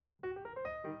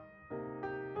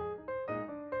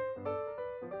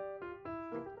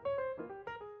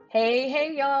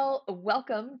Hey, y'all.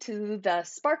 Welcome to the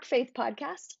Spark Faith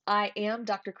podcast. I am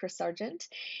Dr. Chris Sargent,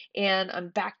 and I'm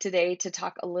back today to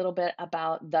talk a little bit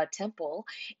about the temple.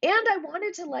 And I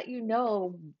wanted to let you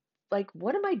know,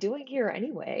 what am I doing here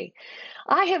anyway?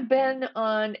 I have been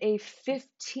on a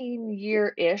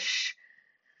 15-year-ish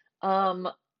um,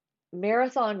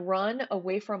 marathon run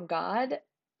away from God.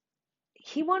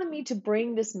 He wanted me to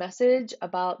bring this message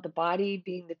about the body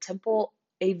being the temple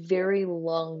a very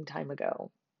long time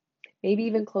ago, maybe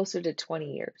even closer to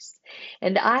 20 years.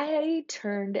 And I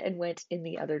turned and went in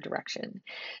the other direction.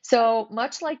 So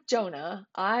much like Jonah,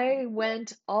 I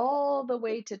went all the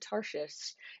way to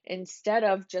Tarshish instead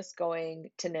of just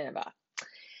going to Nineveh.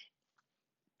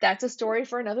 That's a story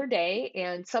for another day,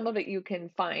 and some of it you can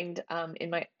find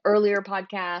in my earlier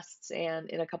podcasts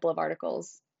and in a couple of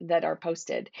articles that are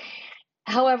posted.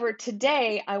 However,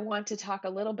 today I want to talk a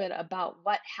little bit about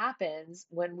what happens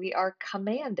when we are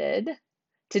commanded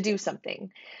to do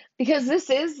something, because this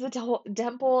is the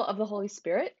temple of the Holy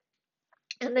Spirit.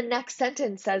 And the next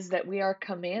sentence says that we are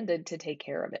commanded to take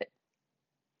care of it.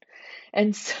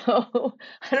 And so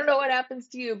I don't know what happens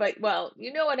to you, but well,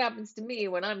 you know what happens to me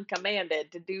when I'm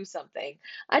commanded to do something.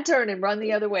 I turn and run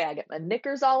the other way. I get my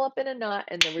knickers all up in a knot,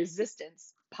 and the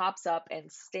resistance pops up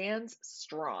and stands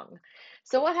strong.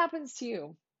 So, what happens to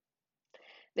you?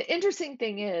 The interesting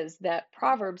thing is that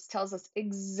Proverbs tells us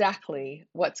exactly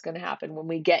what's going to happen when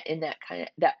we get in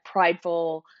that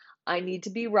prideful, I need to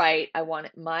be right, I want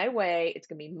it my way, it's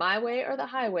going to be my way or the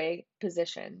highway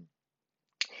position.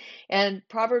 And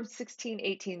Proverbs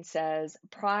 16:18 says,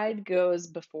 pride goes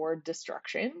before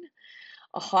destruction,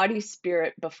 a haughty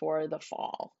spirit before the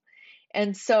fall.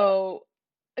 And so,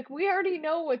 we already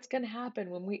know what's going to happen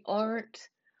when we aren't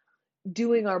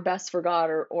doing our best for God,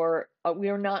 or we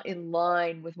are not in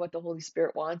line with what the Holy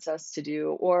Spirit wants us to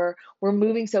do, or we're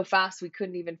moving so fast we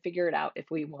couldn't even figure it out if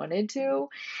we wanted to.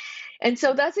 And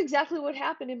so that's exactly what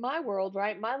happened in my world,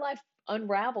 right? My life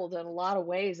unraveled in a lot of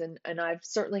ways, and I've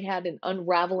certainly had an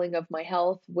unraveling of my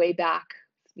health way back,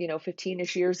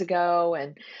 15ish years ago,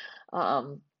 and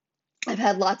um I've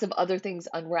had lots of other things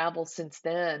unravel since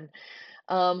then.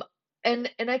 Um, and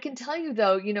I can tell you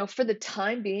though, for the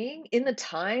time being, in the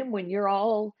time when you're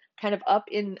all kind of up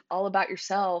in all about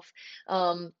yourself,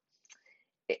 um,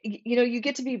 you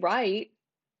get to be right.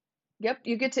 Yep,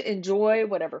 you get to enjoy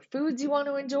whatever foods you want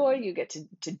to enjoy. You get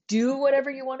to do whatever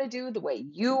you want to do the way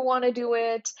you want to do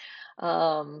it.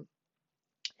 Um,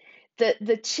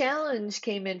 the challenge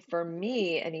came in for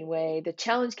me anyway. The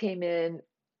challenge came in,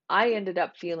 I ended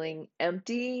up feeling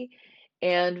empty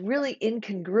and really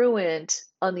incongruent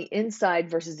on the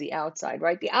inside versus the outside,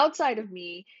 right? The outside of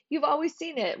me, you've always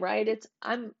seen it, right?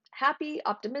 I'm happy,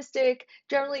 optimistic,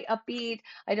 generally upbeat.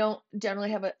 I don't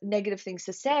generally have negative things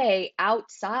to say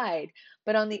outside,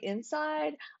 but on the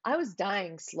inside, I was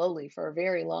dying slowly for a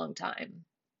very long time.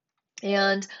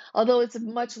 And although it's a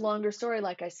much longer story,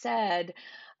 like I said,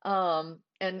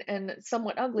 and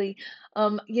somewhat ugly,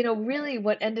 really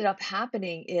what ended up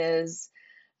happening is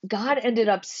God ended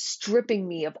up stripping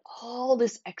me of all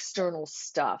this external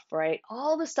stuff, right?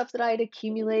 All the stuff that I had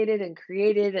accumulated and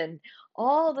created, and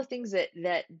all the things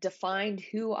that defined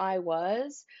who I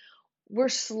was were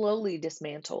slowly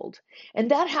dismantled. And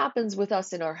that happens with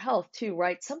us in our health too,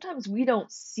 right? Sometimes we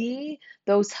don't see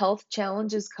those health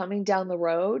challenges coming down the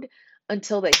road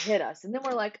until they hit us. And then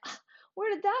we're like, "Ah,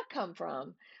 where did that come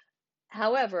from?"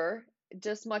 However,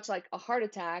 just much like a heart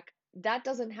attack, that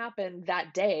doesn't happen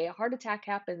that day. A heart attack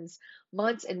happens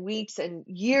months and weeks and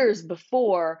years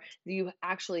before you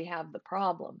actually have the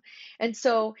problem. And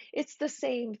so it's the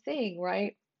same thing,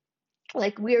 right?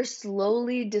 Like, we are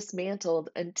slowly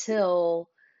dismantled until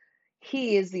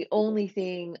he is the only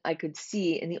thing I could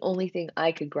see, and the only thing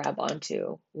I could grab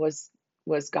onto was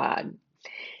God.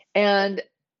 And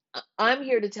I'm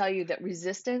here to tell you that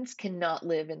resistance cannot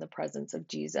live in the presence of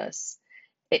Jesus.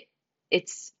 It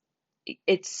it's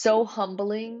it's so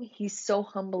humbling. He's so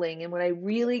humbling. And when I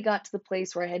really got to the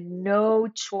place where I had no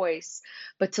choice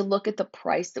but to look at the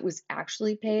price that was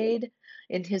actually paid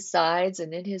in his sides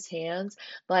and in his hands,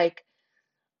 like,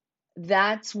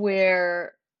 that's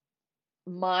where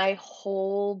my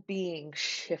whole being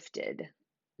shifted,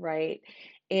 right?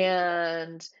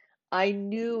 And I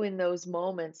knew in those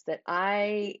moments that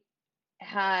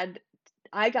had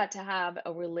I got to have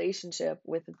a relationship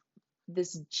with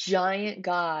this giant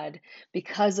God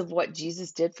because of what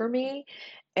Jesus did for me.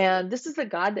 And this is the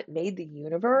God that made the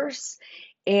universe.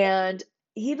 And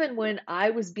even when I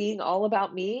was being all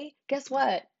about me, guess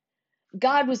what?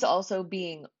 God was also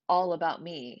being all about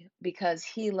me because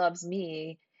he loves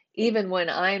me even when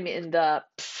I'm in the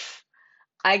 "Pff,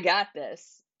 I got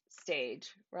this"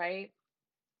 stage, right?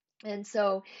 And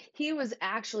so he was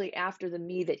actually after the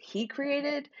me that he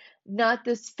created, not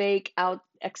this fake out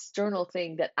external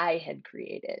thing that I had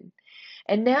created.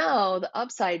 And now the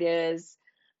upside is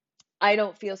I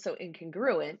don't feel so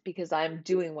incongruent because I'm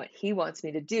doing what he wants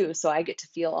me to do. So I get to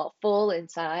feel all full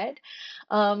inside.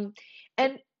 Um,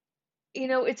 and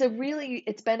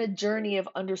it's been a journey of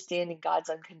understanding God's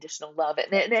unconditional love.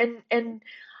 And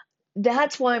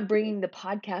that's why I'm bringing the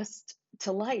podcast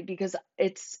to light, because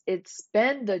it's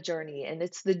been the journey, and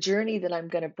it's the journey that I'm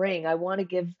going to bring. I want to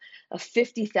give a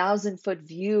 50,000 foot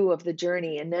view of the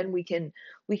journey, and then we can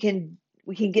we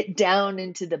can get down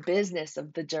into the business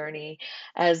of the journey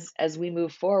as we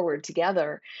move forward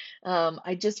together. I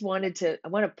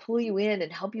want to pull you in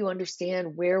and help you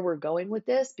understand where we're going with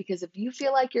this, because if you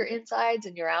feel like your insides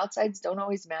and your outsides don't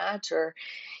always match, or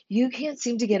you can't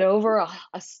seem to get over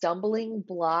a stumbling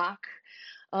block,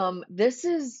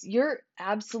 you're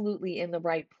absolutely in the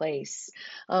right place.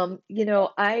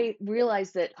 I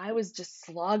realized that I was just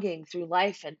slogging through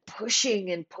life and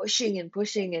pushing and pushing and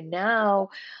pushing, and now,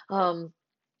 um,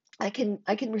 I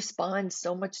can respond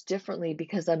so much differently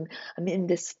because I'm in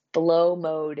this flow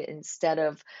mode instead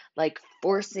of like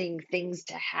forcing things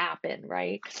to happen,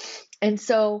 right? And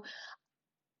so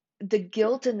the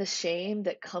guilt and the shame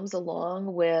that comes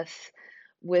along with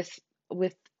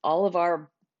with all of our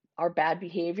bad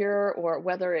behavior, or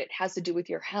whether it has to do with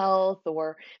your health,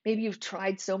 or maybe you've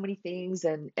tried so many things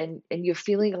and you're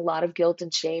feeling a lot of guilt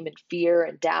and shame and fear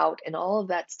and doubt and all of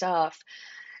that stuff.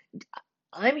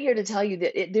 I'm here to tell you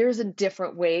that there's a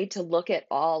different way to look at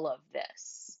all of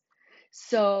this.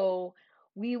 So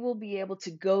we will be able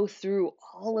to go through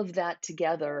all of that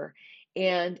together,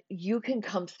 and you can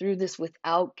come through this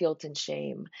without guilt and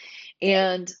shame.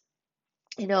 And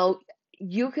you know,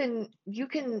 you can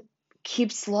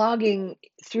keep slogging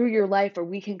through your life, or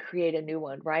we can create a new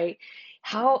one, right?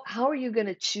 How are you going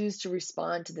to choose to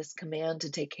respond to this command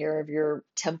to take care of your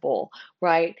temple,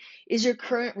 right? Is your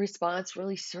current response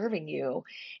really serving you?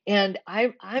 And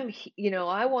I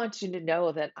want you to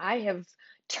know that I have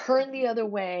turned the other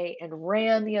way and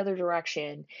ran the other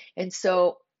direction. And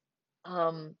so,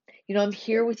 um, I'm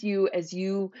here with you as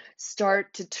you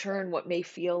start to turn what may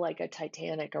feel like a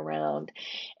Titanic around.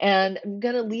 And I'm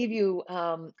going to leave you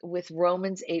with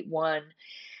Romans 8:1.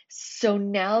 So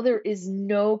now there is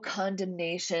no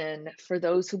condemnation for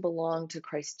those who belong to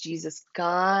Christ Jesus.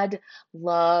 God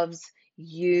loves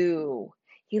you.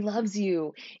 He loves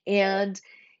you. And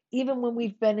even when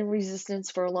we've been in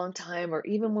resistance for a long time, or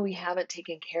even when we haven't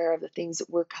taken care of the things that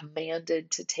we're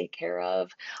commanded to take care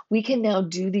of, we can now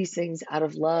do these things out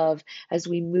of love as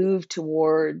we move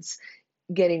towards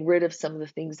getting rid of some of the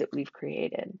things that we've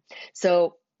created.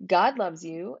 So God loves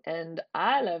you, and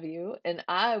I love you, and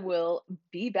I will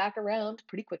be back around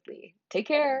pretty quickly. Take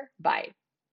care. Bye.